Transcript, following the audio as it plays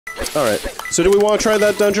Alright. So do we want to try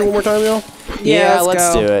that dungeon one more time, y'all? Yeah,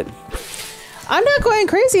 let's do it. I'm not going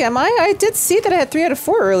crazy, am I? I did see that I had 3 out of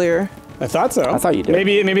 4 earlier. I thought so. I thought you did.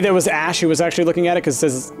 Maybe there was Ash who was actually looking at it because it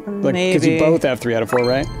says like because you both have 3 out of 4,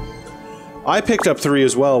 right? I picked up 3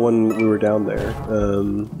 as well when we were down there.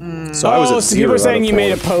 So I was at 0 so people were saying you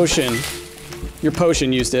made a 4. potion. Your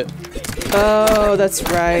potion used it. Oh, that's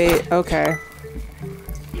right. Okay.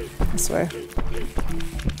 This way.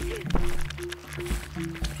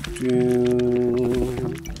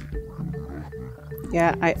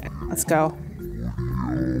 Yeah, let's go.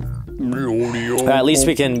 At least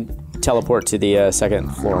we can teleport to the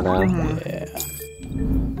 2nd floor now. Yeah.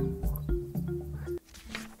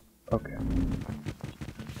 Okay.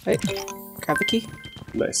 Wait, grab the key.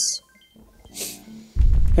 Nice.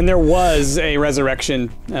 And there was a resurrection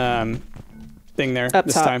thing there Up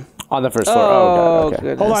this top. time. On the 1st floor. Oh, God, okay.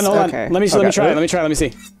 Goodness. Hold on. Okay. Let me try. Let me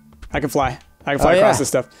see. I can fly. I can fly across this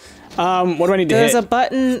stuff. What do I need to hit?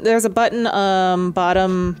 There's a button,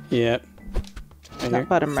 bottom. Yep. Right Not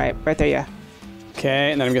bottom right. Right there, yeah.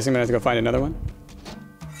 Okay, and then I'm guessing I'm gonna have to go find another one.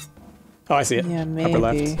 Oh, I see it. Yeah, maybe. Upper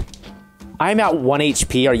left. I'm at 1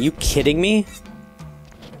 HP. Are you kidding me?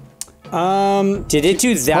 Did it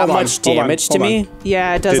do that much damage to me?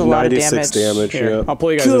 Yeah, it does a lot of damage. 96 damage. Here, Yeah. I'll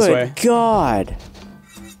pull you guys this way. Good God.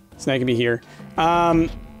 So now I can be here. I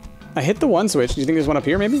hit the 1 switch. Do you think there's one up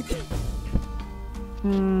here, maybe?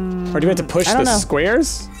 Or do we have to push the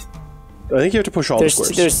squares? I think you have to push all the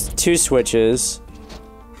squares. There's 2 switches.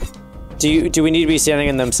 Do we need to be standing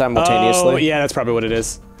in them simultaneously? Oh, yeah, that's probably what it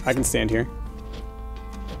is. I can stand here.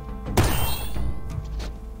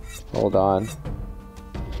 Hold on.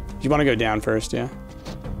 You want to go down first, yeah?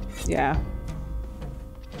 Yeah.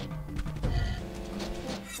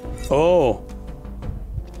 Oh.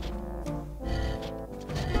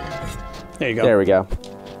 There you go. There we go.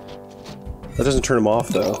 That doesn't turn them off,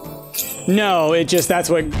 though. No,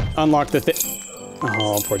 that's what unlocked the thing.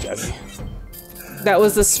 Oh, poor Jazzy. That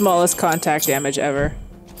was the smallest contact damage ever.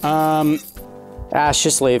 Ash,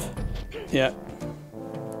 just leave. Yeah.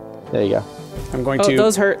 There you go. I'm going to...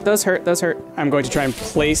 those hurt. Those hurt. Those hurt. I'm going to try and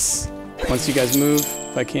place, once you guys move,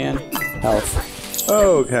 if I can. Health.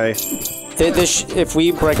 Oh, okay. If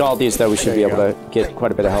we break all these, though, we should be able to get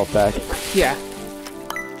quite a bit of health back. Yeah.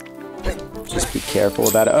 Just be careful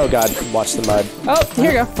about it. Oh, God. Watch the mud. Oh,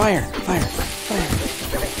 here you go. Fire. Fire.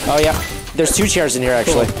 Fire. Oh, yeah. There's 2 chairs in here,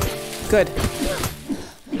 actually. Good.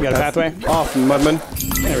 You got a pathway? Off, Mudman.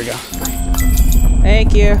 There we go.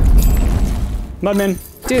 Thank you. Mudman.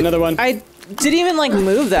 Dude, another one. I didn't even, like,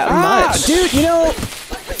 move that much. Dude, you know,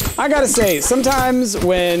 I gotta say, sometimes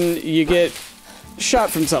when you get shot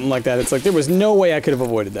from something like that, it's like there was no way I could have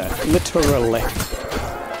avoided that. Literally.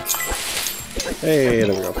 Hey,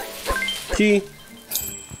 there we go. Key.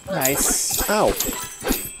 Nice. Ow.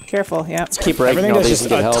 Careful, yeah. Let's keep breaking Everything all does these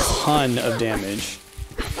just and get a health. ton of damage.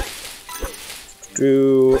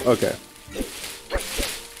 Okay.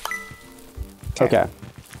 Okay.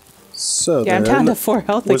 So Yeah, I'm then, down to 4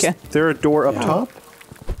 health was again. there a door up top?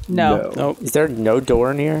 No. Nope. Is there no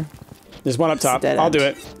door in here? There's one up top. dead I'll end. do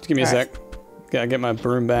it. Just give me a sec. Gotta get my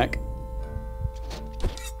broom back.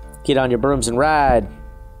 Get on your brooms and ride.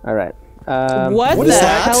 All right. What What the is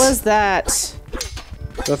that? hell is that?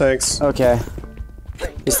 No thanks. Okay.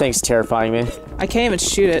 This thing's terrifying me. I can't even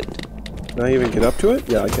shoot it. Can I even get up to it?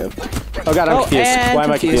 Yeah, I can. Oh, God, I'm confused. and Why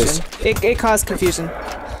am I confused? It caused confusion.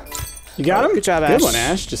 You got him? Good job, Good Ash. one,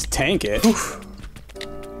 Ash. Just tank it.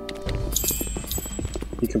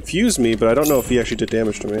 He confused me, but I don't know if he actually did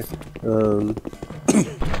damage to me.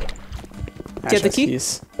 Get the Ash key?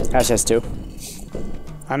 has keys. Ash has 2.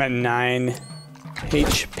 I'm at 9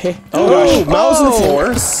 HP. Oh, mouse on the floor.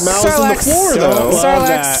 Mouse Sarlacc. on the floor, Don't though. love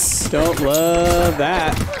Sarlacc. that. Don't love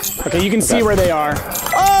that. Okay, you can see where they are.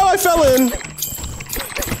 Oh, I fell in.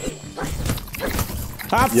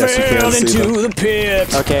 I Yes, you fell can see into the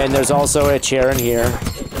pit. Okay, and there's also a chair in here.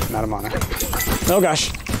 Not a mana. Oh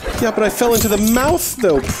gosh, Yeah, but I fell into the mouth,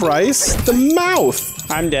 though, Price. The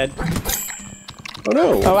mouth. I'm dead. Oh,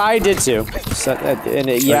 no. Oh, I did too. So, and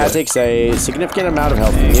it takes a significant amount of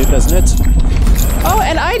health from you, doesn't it? Oh,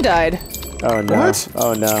 and I died. Oh, no. What?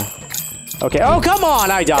 Oh, no. Okay. Oh, come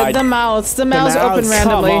on! I died. The mouths open mouths,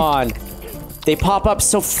 randomly. Come on. They pop up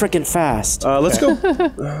so freaking fast. Let's go.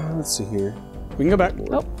 Let's see here. We can go back.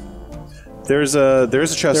 Oh. There's a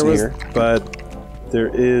chest in here, but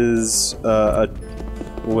there is a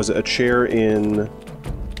chair in.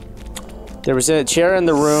 There was a chair in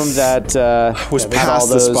the room that Was had past all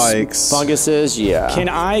the those spikes. funguses. Yeah. Can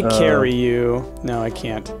I carry you? No, I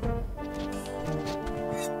can't.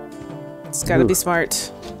 It's gotta be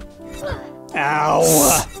smart.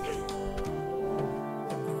 Ow!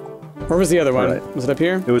 Where was the other one? Right. Was it up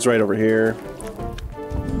here? It was right over here.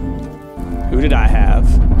 Who did I have?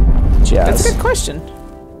 Jazz. That's a good question.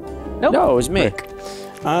 Nope. No, it was me.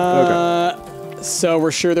 Okay. So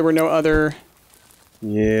we're sure there were no other...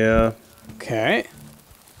 Yeah. Okay.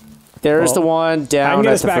 There's the one I can down get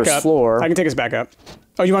at us the back first up. floor. I can take us back up.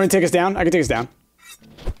 Oh, you want me to take us down? I can take us down.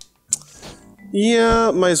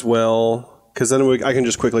 Yeah, might as well. Because then I can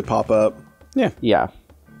just quickly pop up. Yeah. Yeah.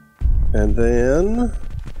 And then...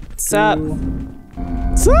 What's up?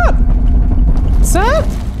 What's up? What's up?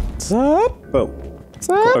 What's up? Boom. What's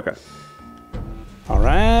up? Okay. All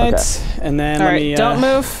right. Okay. And then All let right, me... don't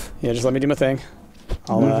move. Yeah, just let me do my thing.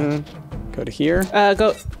 I'll go to here.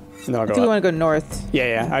 Go. And then I'll I think go we up. want to go north.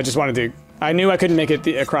 Yeah. I just wanted to... I knew I couldn't make it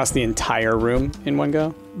across the entire room in one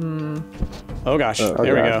go. Oh gosh. There we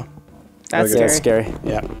God. go. That's Okay. scary. That's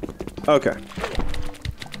scary. Yeah. Okay.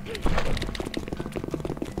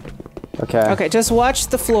 Okay. Okay, just watch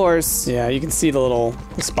the floors. Yeah, you can see the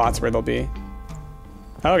spots where they'll be.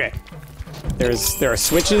 Okay. There are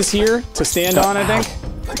switches here to stand on, I think.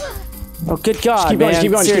 Oh, good God, Keep man. going,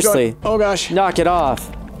 keep going, Seriously. keep going. Oh gosh. Knock it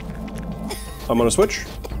off. I'm on a switch.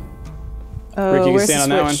 Oh, Rick, you can where's stand the on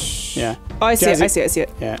that one. switch? Yeah. Oh, I see it. Jazzy- I see it. I see it.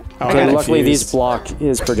 Yeah. Oh, Okay, I'm luckily confused. these block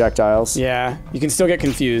his projectiles. Yeah, you can still get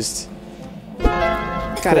confused.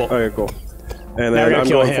 Got it. Okay, cool. And Now we then gotta I'm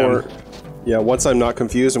kill going him. for... Yeah, once I'm not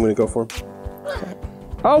confused, I'm going to go for him.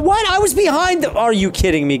 Oh, what? I was behind the... Are you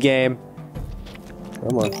kidding me, game?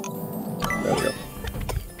 Come on. There we go.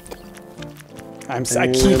 I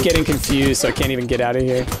keep getting confused, so I can't even get out of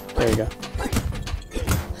here. There you go.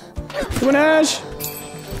 Come on, Ash!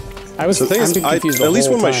 The thing is, at least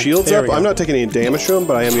when my shield's There up, we go. I'm not taking any damage to him,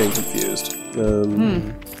 but I am getting confused.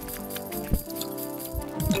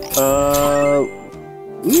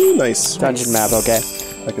 Ooh, nice. Dungeon map, okay. I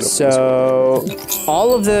can open this So,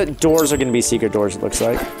 all of the doors are going to be secret doors, it looks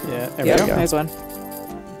like. Yeah, there Yep, we go. there's one.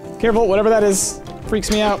 Careful, whatever that is.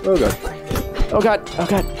 Freaks me out. one. Oh god. Oh, God. Oh,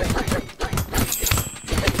 God.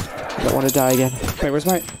 I don't want to die again. Wait, where's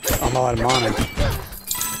my... Oh, I'm all out of mana.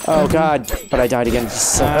 Oh, God. But I died again.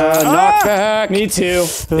 Knockback! Me too.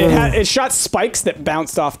 It shot spikes that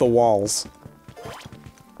bounced off the walls.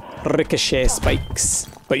 Ricochet spikes.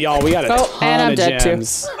 But y'all, we got a ton and I'm of dead too.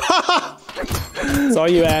 gems. It's all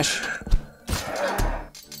you, Ash.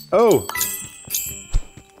 Oh!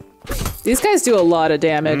 These guys do a lot of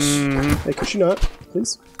damage. Hey, could you not,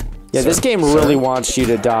 please? Yeah, this game really wants you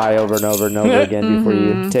to die over and over and over again before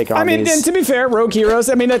you take on I mean, these. and to be fair, Rogue Heroes,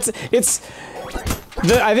 I mean, I think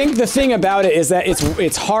the thing about it is that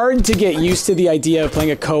it's hard to get used to the idea of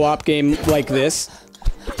playing a co-op game like this,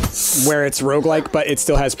 where it's roguelike, but it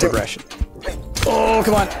still has progression. Oh,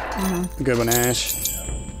 come on. Good one, Ash.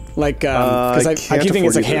 Like, because I can't keep thinking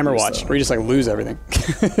it's like afford Hammer either of Watch, these, where you just like lose everything.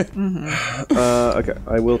 Okay,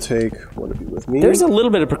 I will take one of you with me. There's a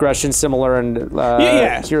little bit of progression similar in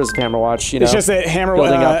Yeah. Heroes of Hammer Watch, you know. It's just that Hammer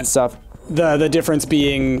building up and stuff. The difference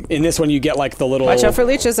being, in this one you get like the little... Watch out for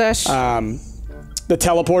leeches, Ash. the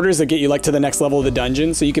teleporters that get you like to the next level of the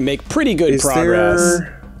dungeon, so you can make pretty good Is progress.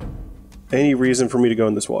 there any reason for me to go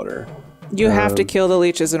in this water? you have to kill the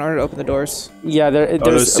leeches in order to open the doors. Yeah, there's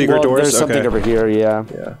those secret doors? There's something Okay. over here, yeah.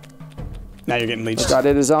 Yeah. Now you're getting leeched. God,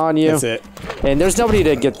 it is on you. That's it. And there's nobody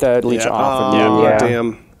to get the leech Yeah. off of Yeah, you. Yeah.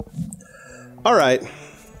 Damn. Alright.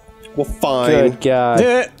 Well, fine. Good God.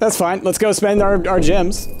 Yeah, that's fine. Let's go spend our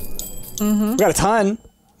gems. We got a ton.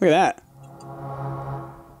 Look at that.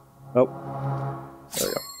 Oh. There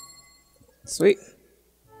we go. Sweet.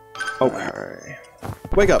 Okay.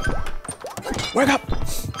 Wake up. Wake up!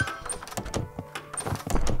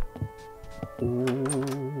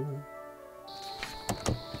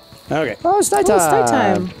 Okay. Oh, it's nighttime. Oh, it's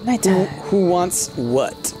nighttime. Nighttime. Who wants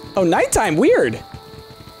what? Oh, nighttime. Weird.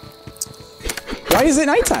 Why is it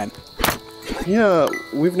nighttime? Yeah,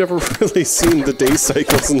 we've never really seen the day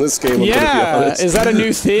cycles in this game. I'm gonna be Yeah. honest. Is that a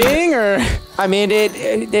new thing or? I mean,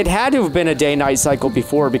 it had to have been a day-night cycle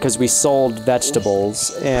before because we sold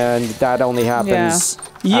vegetables, and that only happens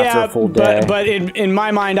after a full day. but in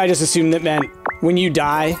my mind, I just assumed that meant when you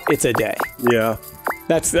die, it's a day. Yeah.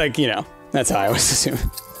 That's like, you know, that's how I was assuming.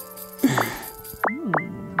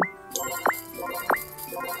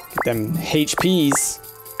 Get them HPs.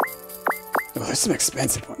 Oh, there's some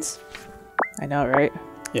expensive ones. I know, right?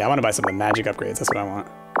 Yeah, I want to buy some of the magic upgrades. That's what I want.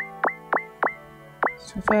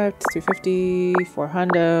 25, 350,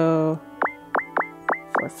 400,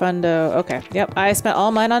 4fundo. Okay, yep. I spent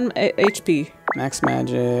all mine on HP. Max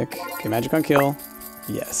magic. Okay, magic on kill.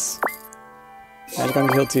 Yes. Magic on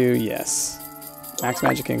kill 2. Yes. Max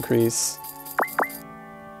magic increase.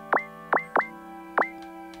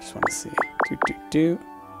 Just want to see. Do.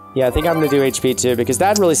 Yeah, I think I'm gonna do HP too, because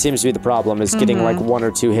that really seems to be the problem, is getting like 1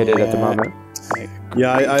 or 2 hit it at the moment.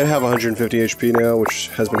 Yeah, I have 150 HP now, which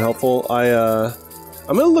has been helpful. I'm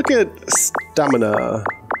gonna look at stamina,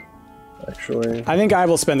 actually. I think I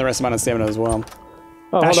will spend the rest of mine on stamina as well.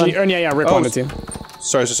 Oh, Actually, yeah, Rick wanted to.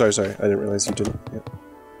 Sorry. I didn't realize you didn't. Yeah.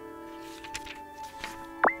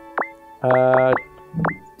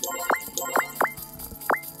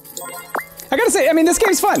 I gotta say, I mean, this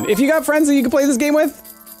game's fun. If you got friends that you can play this game with,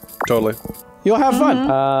 Totally. you'll have fun.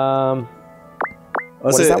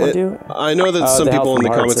 What does that one do? I know that some people in the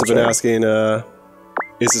comments have been asking,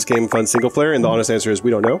 is this game fun single player? And the honest answer is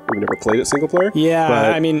we don't know. We've never played it single player. Yeah,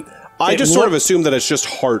 but I mean... I just sort of assume that it's just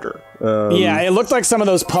harder. Yeah, it looked like some of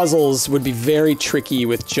those puzzles would be very tricky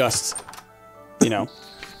with just, you know,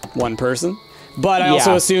 one person. But I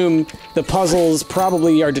also assume the puzzles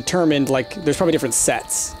probably are determined, like, there's probably different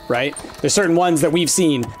sets, right? There's certain ones that we've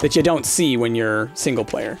seen that you don't see when you're single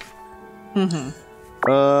player.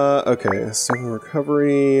 Okay, stamina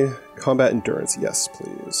recovery, combat endurance, yes,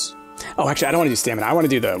 please. Oh, actually, I don't want to do stamina. I want to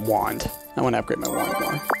do the wand. I want to upgrade my wand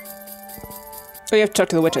more. Oh, you have to talk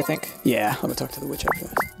to the witch, I think. Yeah, let me talk to the witch after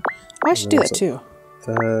this. Oh, I should do that too.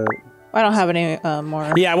 I don't have any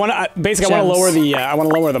more. Yeah, I want to basically I want to lower the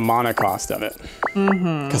lower the mana cost of it.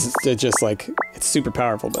 Because it's just like it's super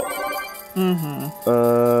powerful, but.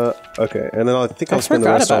 Okay, and then I think I'll spend the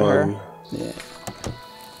rest on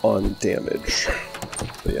damage.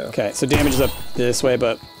 But yeah. Okay, so damage is up this way,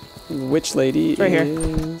 but witch lady right here.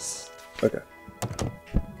 Okay.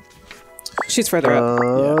 She's further up.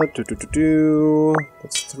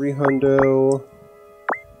 That's 3 hundo.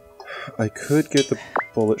 I could get the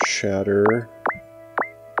bullet shatter.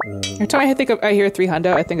 Every time I hear 3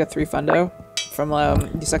 hundo, I think of 3 fundo from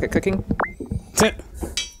You Suck at Cooking.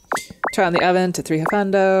 Try on the oven to 3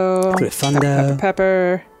 fundo. 3 fundo.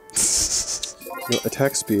 Pepper.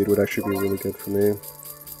 Attack speed would actually be really good for me.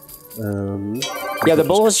 Yeah, the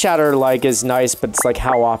bullet shatter is nice, but it's like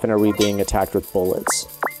how often are we being attacked with bullets?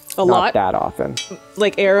 A lot. Not that often.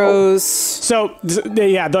 Like arrows. So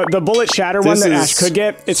yeah, the bullet shatter one that Ash could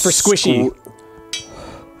get, it's for squishy.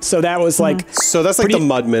 So that was like. So that's like the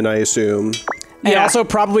mudman, I assume. And also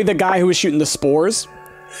probably the guy who was shooting the spores.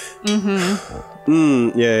 Yeah.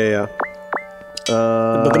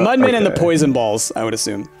 But the mudman and the poison balls, I would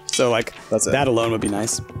assume. So like that alone would be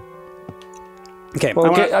nice. Okay,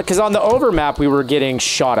 because on the overmap we were getting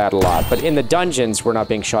shot at a lot, but in the dungeons we're not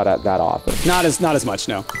being shot at that often. Not as much,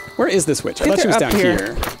 no. Where is this witch? I thought she was down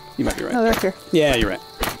here. You might be right. No, they're up here. Yeah, you're right.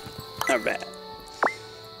 Not bad.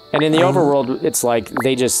 And in the overworld, it's like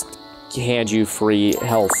they just hand you free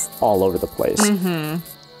health all over the place.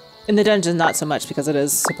 In the dungeon, not so much because it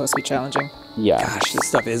is supposed to be challenging. Yeah. Gosh, this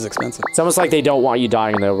stuff is expensive. It's almost like they don't want you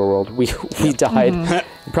dying in the overworld. We died.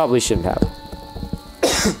 Probably shouldn't have.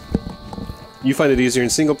 You find it easier in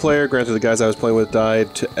single player. Granted, the guys I was playing with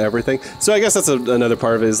died to everything. So I guess that's another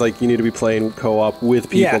part of it, is like you need to be playing co-op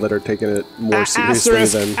with people that are taking it more seriously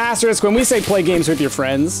than... Asterisk, when we say play games with your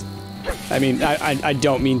friends, I mean, I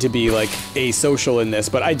don't mean to be like asocial in this,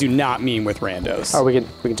 but I do not mean with randos. Oh, we can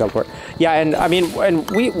teleport. Yeah, and I mean, and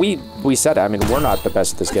we said it, I mean, we're not the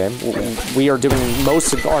best at this game. We are doing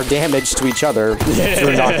most of our damage to each other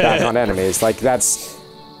through knockback on enemies. Like, that's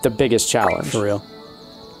the biggest challenge. For real.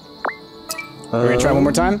 We're gonna try one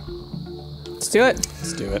more time? Let's do it.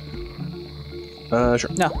 Let's do it. Sure.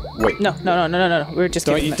 No. Wait. No. We're just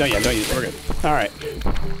don't use it. We're good. All right.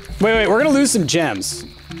 Wait. We're gonna lose some gems.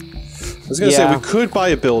 I was gonna say we could buy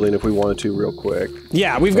a building if we wanted to, real quick.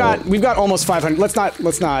 Yeah, we've got almost 500. Let's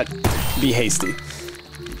not be hasty.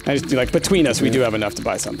 I just like between us, we do have enough to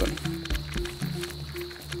buy something.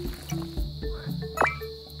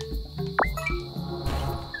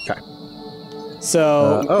 Okay.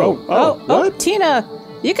 So. What? Tina,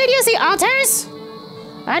 you could use the altars.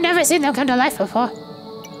 I've never seen them come to life before.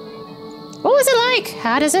 What was it like?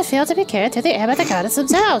 How does it feel to be carried through the air by the goddess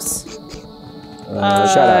themselves?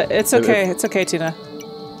 Shut up. It's okay. It's okay, Tina.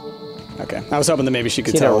 Okay. I was hoping that maybe she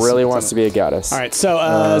could Tina tell us. really wants to be a goddess. All right. So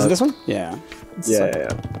is it this one? Yeah.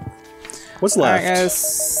 Yeah. What's left? All right,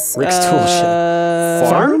 guys. Rick's tool shed.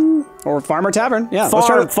 Farm? Or farm or tavern. Yeah.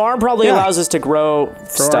 Farm probably allows us to grow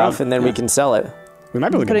stuff, and then we can sell it. We might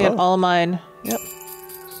be able to putting get in all of mine. Yep.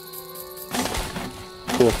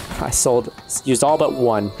 Cool. I used all but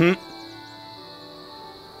one.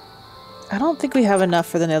 I don't think we have enough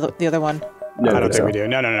for the other one. No, I don't think we do.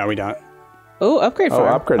 No, we don't. Oh, upgrade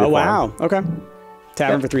farm. Upgrade. Oh, wow. Okay.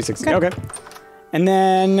 Tavern for 360. Okay. And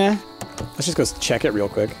then let's just go check it real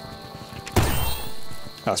quick.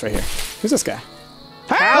 Oh, it's right here. Who's this guy?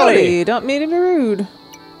 Howdy! Don't mean to be rude.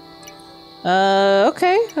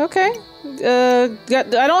 Okay. I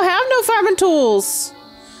don't have no farming tools.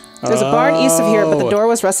 There's a barn east of here, but the door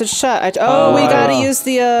was rusted shut. We gotta use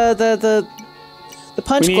the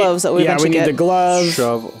punch gloves that we eventually get. Yeah, we need the gloves.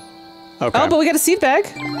 Shovel. Okay. Oh, but we got a seed bag.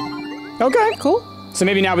 Okay. Cool. So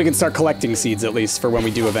maybe now we can start collecting seeds, at least, for when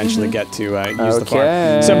we do eventually get to use the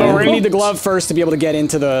farm. So, but we're gonna need the glove first to be able to get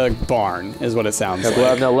into the barn, is what it sounds like. No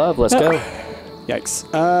glove, no love. Let's go. Yikes.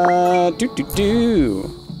 I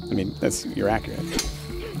mean, you're accurate.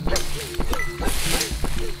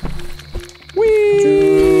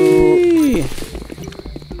 Whee!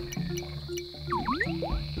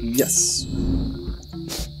 Yes.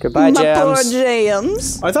 Goodbye, My poor gems.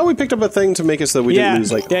 gems. I thought we picked up a thing to make it so that we didn't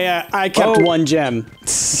lose, like... Yeah, I kept one gem.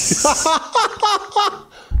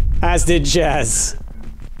 As did Jazz.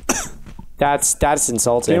 That's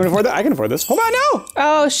insulting. Can you afford that? I can afford this. Hold on, no!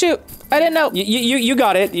 Oh, shoot. I didn't know. You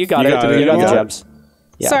got it. You got it. You got the got it. gems.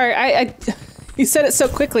 Yeah. Sorry, I you said it so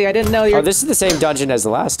quickly. I didn't know you. Oh, this is the same dungeon as the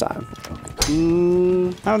last time. I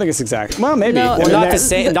don't think it's exact. Well, maybe. No, Well, not the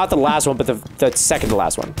same, not the last one, but the second to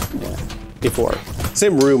last one. Yeah. Before.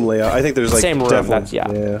 Same room layout. I think there's like... Same room, definitely-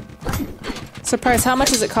 yeah. Surprise, how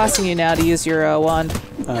much is it costing you now to use your wand?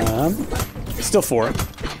 Still 4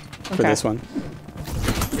 for this one.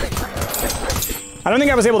 I don't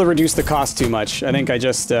think I was able to reduce the cost too much. I think I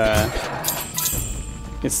just,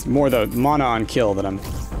 it's more the mana on kill that I'm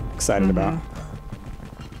excited about.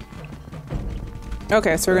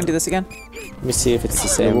 Okay, so we're gonna do this again. Let me see if it's the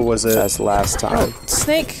same What was it? as last time.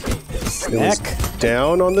 Snake. Neck.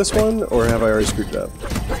 Down on this one, or have I already screwed it up?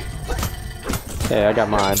 Okay, I got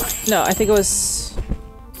mine. No, I think it was...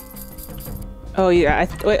 Oh, yeah.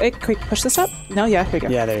 Wait, can we push this up? No, yeah, here we go.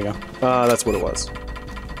 Yeah, there you go. That's what it was.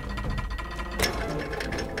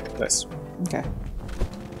 Nice. Okay.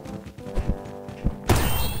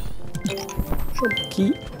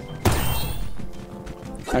 Key.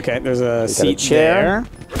 Okay, there's a seat chair. there.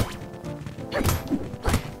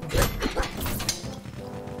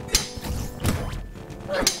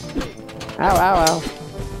 Ow, ow, ow.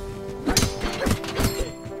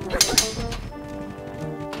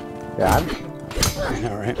 Yeah, I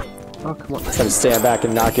know, right? oh, come on. Try to stand back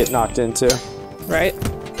and not get knocked into. Right?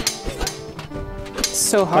 It's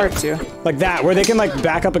so hard to. Like that, where they can like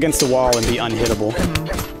back up against the wall and be unhittable.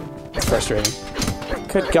 It's frustrating.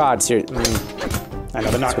 Good God, I seriously. know,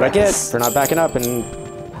 the knockback What I get for not backing up and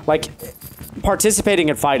like participating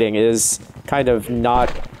in fighting is kind of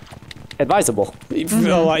not advisable.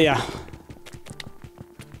 Yeah.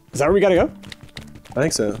 Is that where we gotta go? I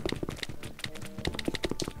think so.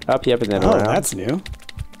 Up, yep, and then Oh, around. that's new.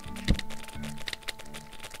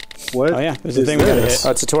 What? Oh yeah, there's a is thing we gotta this? hit.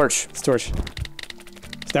 Oh, it's a torch. It's a torch. So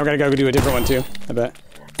now we gotta go do a different one too, I bet.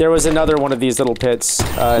 There was another one of these little pits in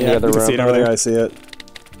the other you can room. see it over there. I see it.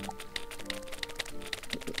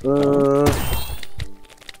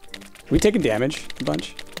 We taking damage a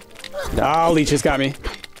bunch? No. Oh, Leech has got me.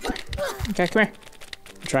 Okay, come here.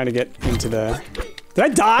 I'm trying to get into the... Did I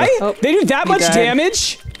die? Oh, They do that you much died.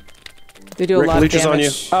 damage? They do a Rick, lot of Leech is on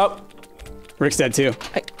damage. Oh, Rick's dead too.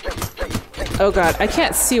 Oh god, I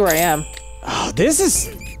can't see where I am. Oh, this is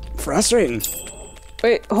frustrating.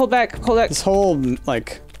 Wait, hold back, hold back. This whole,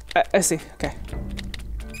 like... I see, okay.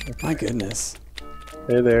 My goodness.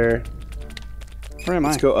 Hey there. Where am I?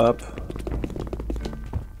 Let's go up.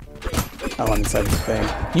 Oh, I'm inside the thing.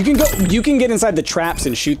 You can go. You can get inside the traps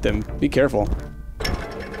and shoot them. Be careful.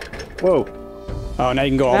 Whoa. Oh, now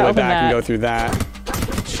you can go all the way Open back and that. go through that.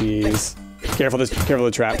 Jeez. Careful! Careful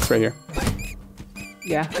of the traps right here.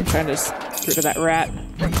 Yeah, I'm trying to just get rid of that rat.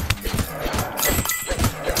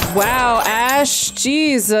 Wow, Ash,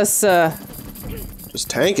 Jesus. Just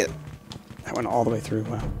tank it. That went all the way through.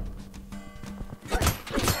 Wow.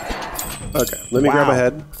 Okay, let me grab a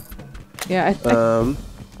head. Yeah,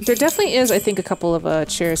 there definitely is, I think, a couple of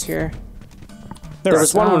chairs here. there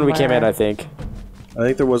was one when we came in, somewhere. I think. I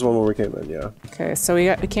think there was one when we came in, yeah. Okay, so we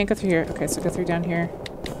can't go through here. Okay, so go through down here.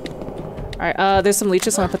 Alright, there's some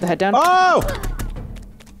leeches, so I'm gonna put the head down. Oh!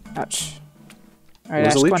 Ouch. Alright,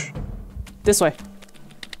 Was Ash, a come leech? on. This way.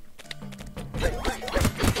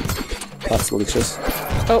 Lots of leeches.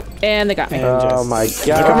 Oh, and they got me. Oh my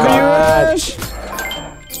Coming God.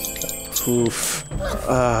 to you, Oof.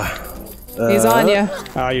 He's on you.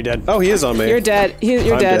 Oh, you're dead. Oh, he is on me. You're dead.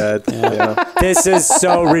 You're I'm dead. dead. Yeah. This is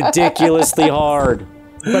so ridiculously hard.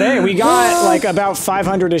 But hey, we got like about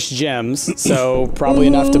 500-ish gems, so probably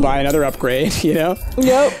enough to buy another upgrade, you know?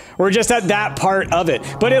 Nope. We're just at that part of it.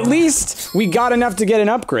 But at least we got enough to get an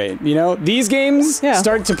upgrade, you know? These games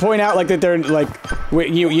start to point out like that they're like,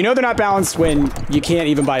 you know they're not balanced when you can't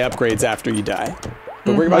even buy upgrades after you die.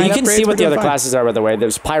 But we're Oh, buying you can upgrades, see we're what the doing other fine. classes are, by the way.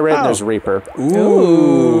 There's Pirate and there's Reaper.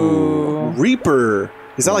 Ooh. Reaper.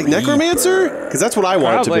 Is that like Necromancer? Because that's what I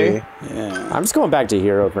want Probably. it to Yeah. I'm just going back to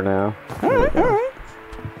Hero for now. Alright. be.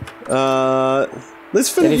 Let's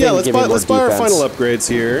finish. Anything Yeah, to let's give you more buy our defense. final upgrades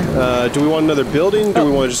here. Do we want another building? Do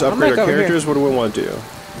we want to just upgrade gonna our go over here. characters? What do we want to do?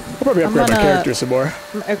 I'll probably upgrade my gonna- character some more.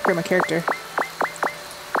 I'm gonna upgrade my character.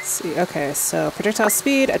 Let's see. Okay, so projectile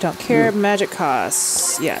speed. I don't care. Magic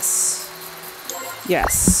costs. Yes.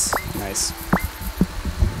 Yes. Nice.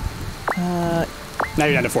 Now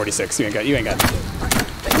you're down to 46. You ain't got.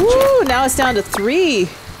 Woo! Now it's down to 3.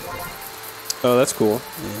 Oh, that's cool.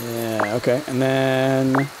 Yeah. Okay. And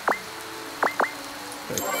then.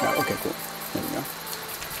 Oh, okay. Cool. There we go.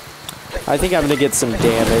 I think I'm going to get some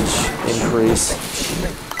damage increase.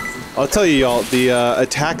 I'll tell you, y'all, the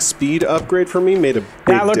attack speed upgrade for me made a big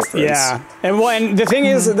That looks, difference. yeah. And the thing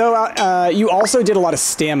is, though, you also did a lot of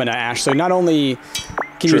stamina, Ash. So not only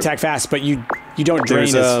can you attack fast, but you don't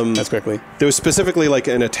drain as quickly. There was specifically like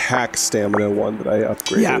an attack stamina one that I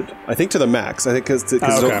upgraded. Yeah. I think to the max. I think because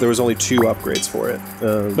okay. there was only 2 upgrades for it.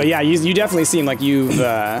 But yeah, you definitely seem like you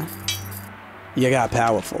got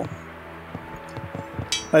powerful.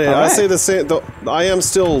 I say the same. I am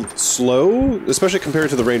still slow, especially compared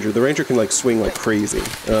to the ranger. The ranger can like swing like crazy.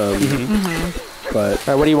 But All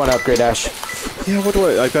right, what do you want to upgrade, Ash? yeah, what do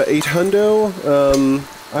I've got 8 hundo.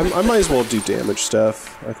 I might as well do damage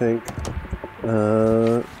stuff. I think.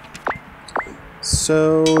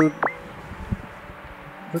 So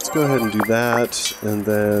let's go ahead and do that, and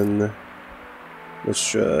then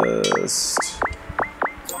let's just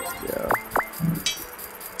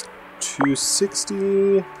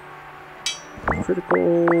 260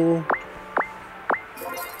 critical.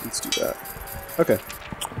 Let's do that. Okay.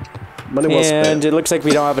 Money well spent. And it looks like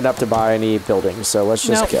we don't have enough to buy any buildings, so let's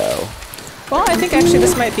just Nope. go. Well, I think actually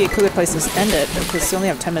this might be a cooler place to end it because we only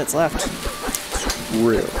have 10 minutes left.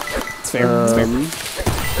 Real. It's fair. It's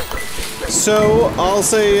fair. So I'll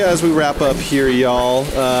say as we wrap up here, y'all.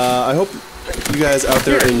 I hope you guys out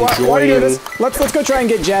there While you do enjoying. this, let's go try and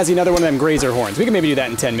get Jazzy another one of them grazer horns. We can maybe do that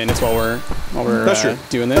in 10 minutes while we're That's true.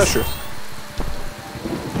 doing this. That's true.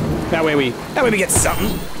 That way we get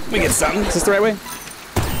something. We get something. Is this the right way?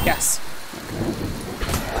 Yes.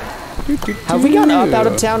 Have we gone up out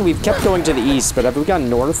of town? We've kept going to the east, but have we gone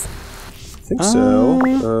north? I think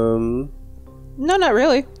so. No, not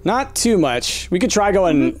really. Not too much. We could try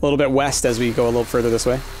going a little bit west as we go a little further this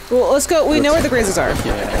way. Well, let's go. We know where the grazers are.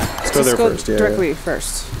 Let's go there Let's go first. Yeah. directly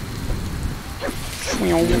first.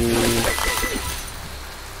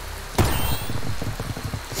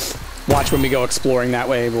 Watch when we go exploring that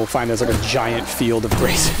way. We'll find there's like a giant field of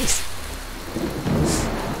grazers.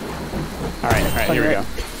 All right, here we go.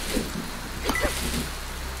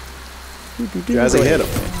 Jazzy hit him.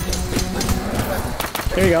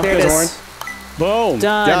 There you go. There it There's a is. horn. Boom.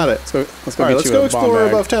 Done. Got it. Let's go All right, get let's you go a bomb explore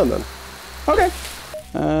bag. above town then. Okay.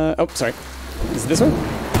 Oh, sorry. Is it this way?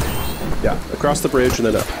 Yeah, across the bridge and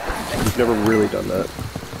then up. We've never really done that.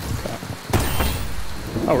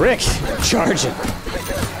 Oh, Rick, charging.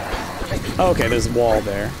 Okay, there's a wall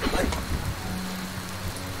there.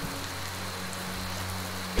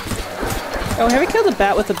 Oh, have you killed a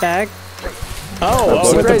bat with a bag?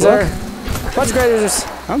 Oh, with the Grazer. book? Bunch of grazers.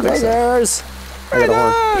 I don't think so. Grazers. I got a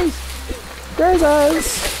horn.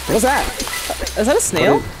 Grazers. What's that? Is that a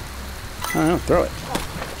snail? I don't know. Throw it.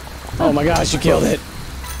 Oh my gosh, you killed it.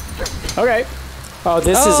 Okay. Oh,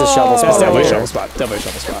 this is a shovel spot. That's definitely a right shovel here. spot. Definitely a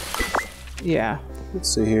shovel spot. Yeah. Let's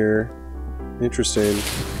see here. Interesting.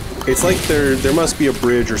 It's like there must be a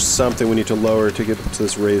bridge or something we need to lower to get to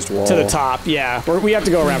this raised wall. To the top, yeah. We have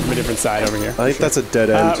to go around from a different side over here. I think that's a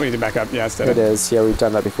dead end. We need to back up. Yeah, it's dead It end. is. Yeah, we've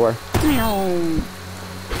done that before.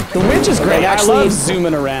 The winch is great. I actually- love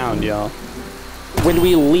zooming around, y'all. When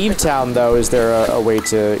we leave town, though, is there a way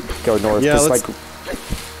to go north? Yeah, 'Cause, let's- like,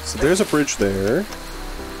 So there's a bridge there.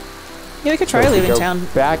 Yeah, we could try if we leaving go town.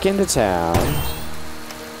 back into town.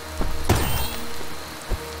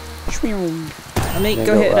 Let me Yeah,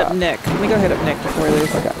 go go hit up. up Nick. Let me go hit up Nick before we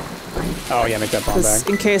leave. Okay. Oh yeah, make that bomb Just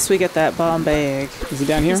bag. in case we get that bomb bag. Is he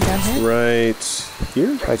down here? Down here? Right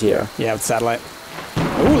here? Right here. Yeah, with satellite.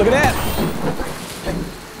 Ooh, look at that!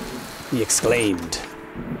 He exclaimed.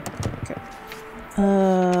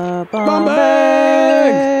 Bomb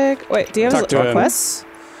bag. Wait, do you have Talk to him. requests?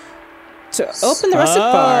 To open the rusted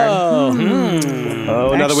barn.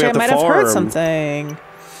 Oh, now that we Actually, have I might the have heard farm. something.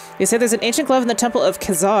 You said there's an ancient glove in the temple of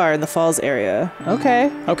Khazar in the falls area.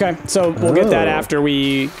 Okay. Okay, so we'll get that Oh. after but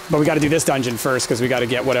we got to do this dungeon first because we got to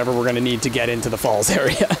get whatever we're going to need to get into the falls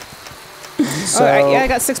area. So, yeah, I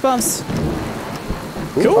got 6 bombs.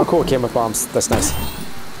 cool. Oh, cool. Came with bombs. That's nice.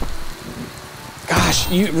 God, Gosh,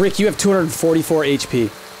 Rick, you have 244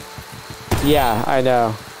 HP. Yeah, I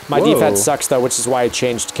know. My Whoa. defense sucks though, which is why I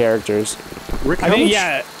changed characters. Rick, how I think, much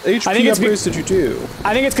yeah, HP I think it's upgrades did you do?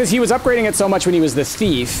 I think it's because he was upgrading it so much when he was the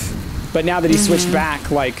thief, but now that he switched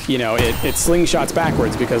back, like, you know, it slingshots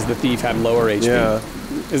backwards because the thief had lower HP. Yeah.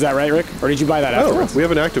 Is that right, Rick? Or did you buy that afterwards? Oh, we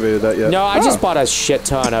haven't activated that yet. No, I just bought a shit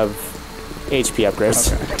ton of HP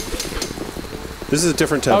upgrades. Okay. This is a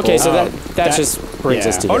different temple. Okay, so that that- just brings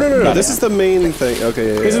us yeah. to Oh, here. no. Yeah. This is the main thing.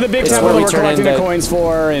 Okay, yeah, This is the big It's temple where that we we're turn collecting the into- coins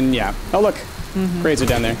for, and yeah. Oh, look. Grades are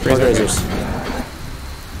down there. More Grades are grazers.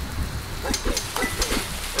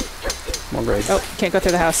 More grades. Oh, can't go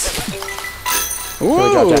through the house. Can we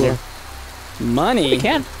drop down here? Money.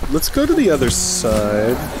 Can. Let's go to the other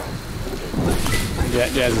side.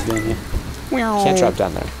 Jazz is down here. Can't drop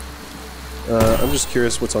down there. I'm just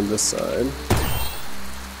curious what's on this side.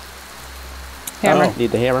 Hammer. Oh, need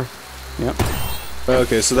the hammer. Yep.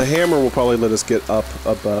 Okay, so the hammer will probably let us get up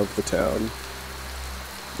above the town.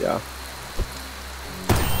 Yeah.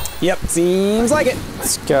 Yep, seems like it.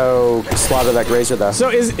 Let's go slaughter that grazer though. So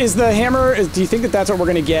is the hammer, do you think that that's what we're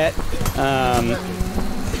going to get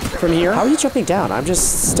from here? How are you jumping down? I'm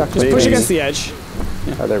just stuck. Just push against the edge.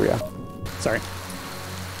 Oh, there we go. Sorry.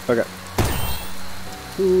 Okay.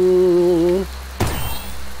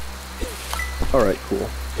 Alright, cool.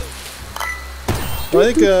 Well,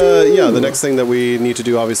 I think, yeah, the next thing that we need to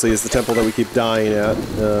do, obviously, is the temple that we keep dying at.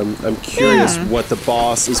 I'm curious what the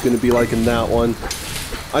boss is going to be like in that one.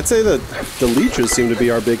 I'd say that the leeches seem to be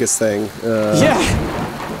our biggest thing. Yeah.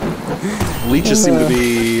 Leeches seem to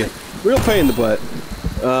be real pain in the butt.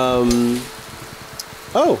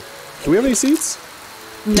 Oh, do we have any seeds?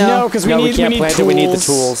 No, because we No, we need can't we need plant tools. it, we need the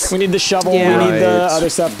tools. We need the shovel. Yeah. We need the Right. other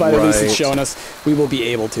stuff, but at least it's Right. showing us we will be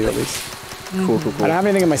able to at least. Cool, cool, I cool. don't have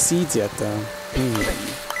anything in my seeds yet, though.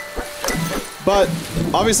 But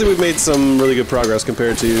obviously, we've made some really good progress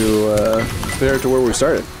compared to where we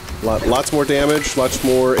started. Lots more damage, lots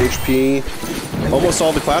more HP. Almost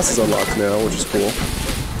all the classes unlocked now, which is cool.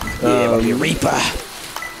 Reaper.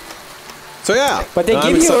 So yeah, But they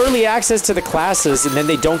I'm give you exci- early access to the classes, and then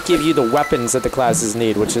they don't give you the weapons that the classes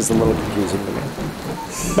need, which is a little confusing to me.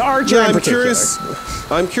 The archer Yeah, in I'm particular. curious.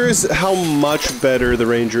 I'm curious how much better the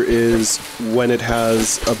ranger is when it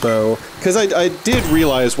has a bow. Because I did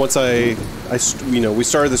realize once we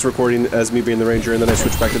started this recording as me being the ranger, and then I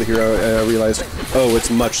switched back to the hero, and I realized, oh, it's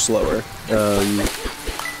much slower.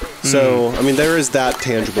 So I mean, there is that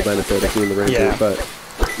tangible benefit of being the ranger, Yeah. but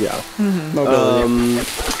yeah. Mobility.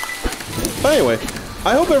 But anyway,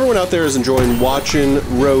 I hope everyone out there is enjoying watching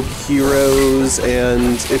Rogue Heroes,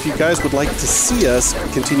 and if you guys would like to see us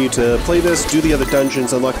continue to play this, do the other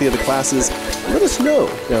dungeons, unlock the other classes, let us know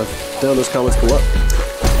down in those comments below.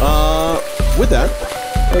 With that,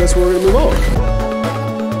 that's where we're going to move on.